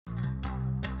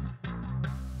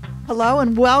Hello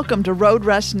and welcome to Road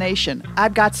Rush Nation.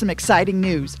 I've got some exciting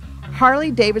news.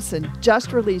 Harley Davidson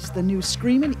just released the new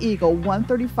Screamin Eagle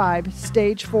 135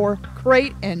 Stage 4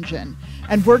 crate engine,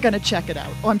 and we're going to check it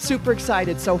out. I'm super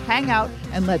excited, so hang out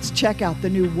and let's check out the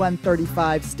new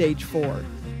 135 Stage 4.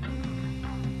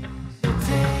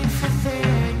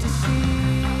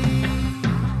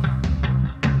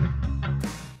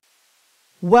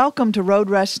 Welcome to Road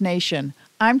Rush Nation.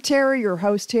 I'm Terry, your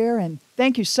host here, and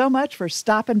thank you so much for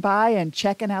stopping by and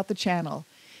checking out the channel.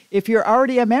 If you're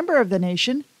already a member of the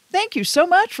nation, thank you so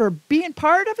much for being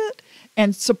part of it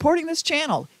and supporting this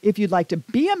channel. If you'd like to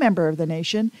be a member of the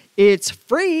nation, it's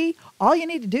free. All you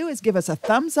need to do is give us a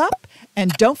thumbs up,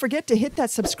 and don't forget to hit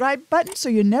that subscribe button so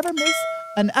you never miss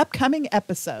an upcoming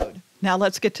episode. Now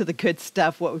let's get to the good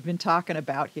stuff, what we've been talking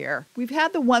about here. We've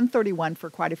had the 131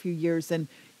 for quite a few years, and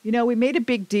you know, we made a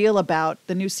big deal about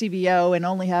the new CVO and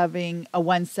only having a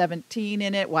 117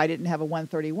 in it. Why didn't it have a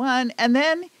 131? And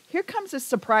then here comes a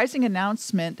surprising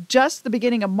announcement just the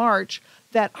beginning of March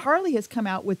that Harley has come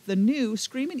out with the new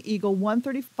Screamin Eagle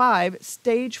 135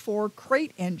 Stage 4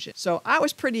 crate engine. So I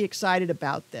was pretty excited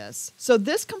about this. So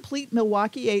this complete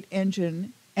Milwaukee-Eight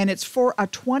engine, and it's for a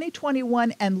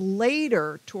 2021 and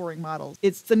later touring models.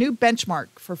 It's the new benchmark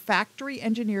for factory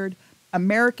engineered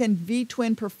American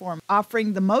V-twin performance,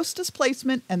 offering the most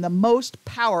displacement and the most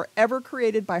power ever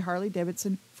created by Harley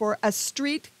Davidson for a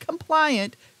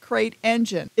street-compliant crate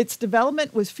engine. Its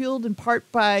development was fueled in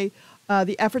part by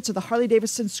the efforts of the Harley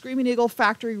Davidson Screamin Eagle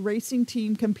factory racing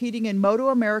team competing in Moto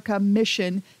America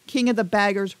Mission King of the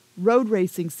Baggers road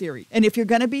racing series. And if you're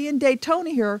going to be in Daytona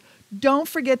here, don't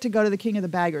forget to go to the King of the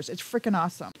Baggers. It's freaking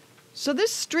awesome. So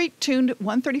this street-tuned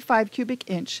 135 cubic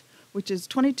inch, which is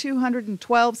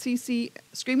 2212 cc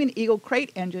Screamin Eagle crate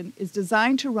engine, is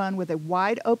designed to run with a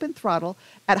wide open throttle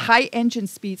at high engine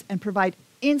speeds and provide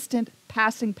instant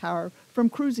passing power from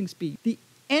cruising speed. The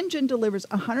engine delivers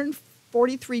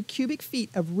 143 cubic feet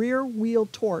of rear wheel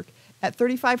torque at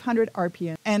 3,500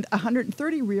 RPM and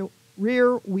 130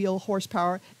 rear wheel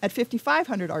horsepower at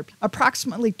 5,500 RPM,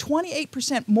 approximately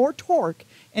 28% more torque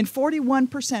and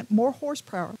 41% more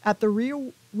horsepower at the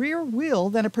rear wheel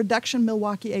than a production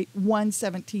Milwaukee-Eight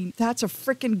 117. That's a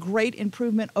freaking great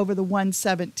improvement over the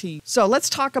 117. So let's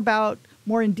talk about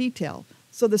more in detail.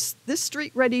 So this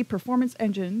street-ready performance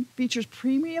engine features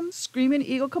premium Screamin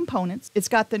Eagle components. It's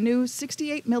got the new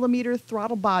 68 millimeter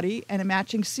throttle body and a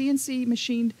matching CNC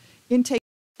machined intake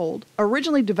mold,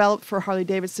 originally developed for Harley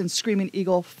Davidson's Screamin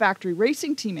Eagle factory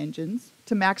racing team engines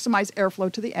to maximize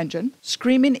airflow to the engine.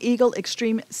 Screamin Eagle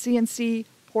Extreme CNC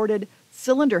ported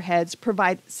cylinder heads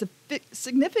provide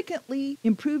significantly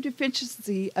improved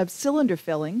efficiency of cylinder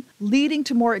filling, leading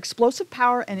to more explosive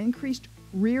power and increased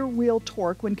rear wheel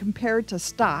torque when compared to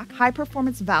stock.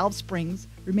 High-performance valve springs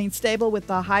remain stable with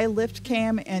the high lift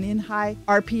cam and in high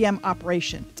RPM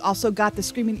operation. It's also got the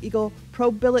Screamin Eagle Pro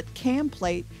Billet cam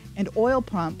plate and oil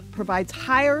pump, provides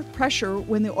higher pressure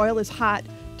when the oil is hot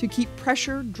to keep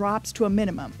pressure drops to a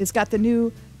minimum. It's got the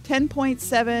new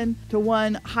 10.7 to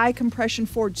 1 high compression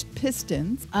forged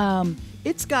pistons.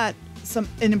 It's got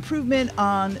an improvement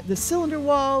on the cylinder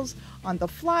walls, on the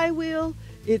flywheel.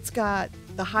 It's got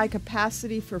the high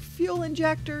capacity for fuel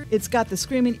injector. It's got the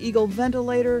Screamin Eagle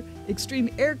ventilator, extreme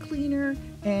air cleaner,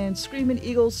 and Screamin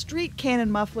Eagle street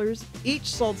cannon mufflers, each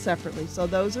sold separately. So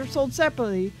those are sold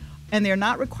separately, and they're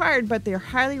not required, but they're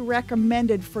highly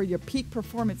recommended for your peak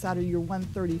performance out of your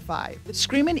 135. The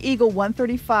Screamin Eagle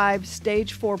 135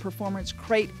 Stage 4 Performance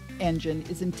Crate engine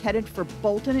is intended for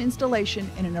bolt-in installation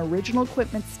in an original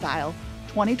equipment style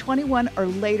 2021 or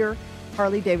later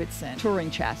Harley Davidson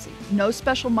touring chassis. No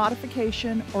special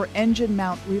modification or engine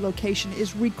mount relocation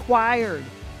is required.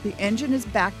 The engine is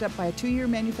backed up by a 2-year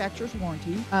manufacturer's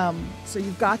warranty, so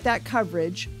you've got that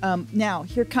coverage. Now,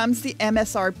 here comes the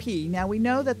MSRP. Now, we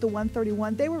know that the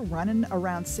 131, they were running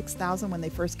around $6,000 when they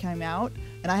first came out,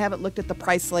 and I haven't looked at the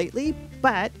price lately,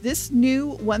 but this new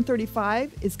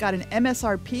 135 has got an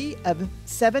MSRP of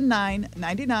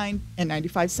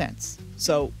 $7,999.95.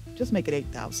 So just make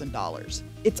it $8,000.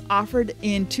 It's offered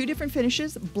in 2 different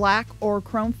finishes, black or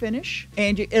chrome finish.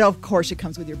 And of course, it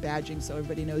comes with your badging, so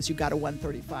everybody knows you got a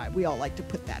 135. We all like to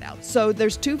put that out. So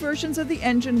there's 2 versions of the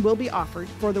engine will be offered.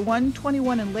 For the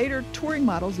 121 and later touring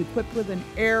models equipped with an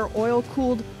air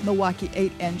oil-cooled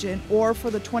Milwaukee-Eight engine, or for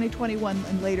the 2021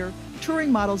 and later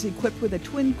touring models equipped with a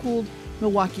twin-cooled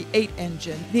Milwaukee-Eight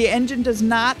engine. The engine does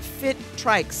not fit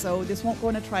trike, so this won't go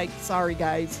in a trike. Sorry,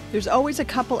 guys. There's always a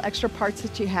couple extra parts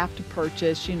that you have to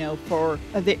purchase, you know, for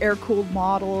the air-cooled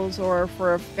models or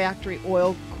for a factory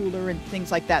oil cooler and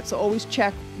things like that. So always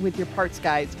check with your parts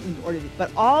guys in order to, but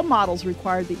all models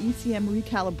require the ECM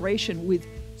recalibration with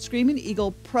Screamin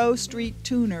Eagle Pro Street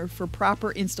Tuner for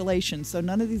proper installation. So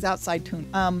none of these outside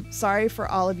tunes. Sorry for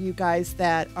all of you guys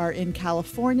that are in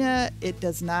California. It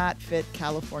does not fit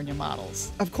California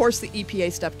models. Of course, the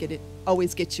EPA stuff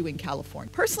always gets you in California.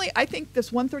 Personally, I think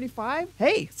this 135,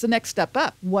 hey, it's the next step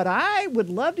up. What I would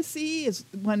love to see is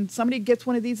when somebody gets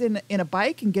one of these in a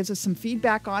bike and gives us some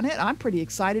feedback on it. I'm pretty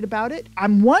excited about it.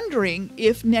 I'm wondering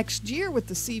if next year with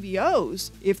the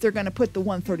CVOs, if they're going to put the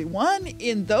 131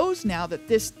 in those now that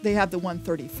they have the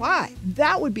 135.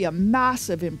 That would be a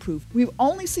massive improvement. We've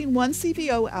only seen one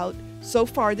CVO out so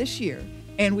far this year,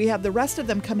 and we have the rest of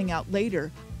them coming out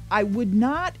later. I would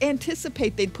not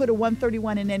anticipate they'd put a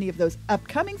 131 in any of those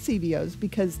upcoming CVOs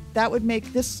because that would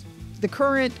make the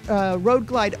current Road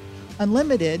Glide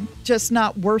Unlimited just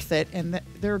not worth it, and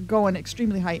they're going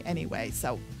extremely high anyway.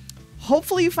 So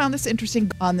hopefully you found this interesting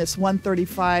on this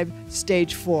 135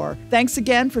 Stage 4. Thanks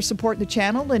again for supporting the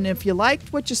channel, and if you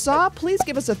liked what you saw, please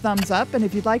give us a thumbs up. And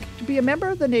if you'd like to be a member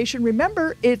of the nation,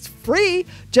 remember, it's free.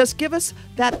 Just give us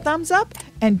that thumbs up,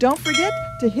 and don't forget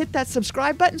to hit that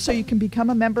subscribe button so you can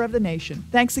become a member of the nation.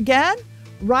 Thanks again,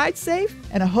 ride safe,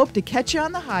 and I hope to catch you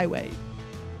on the highway.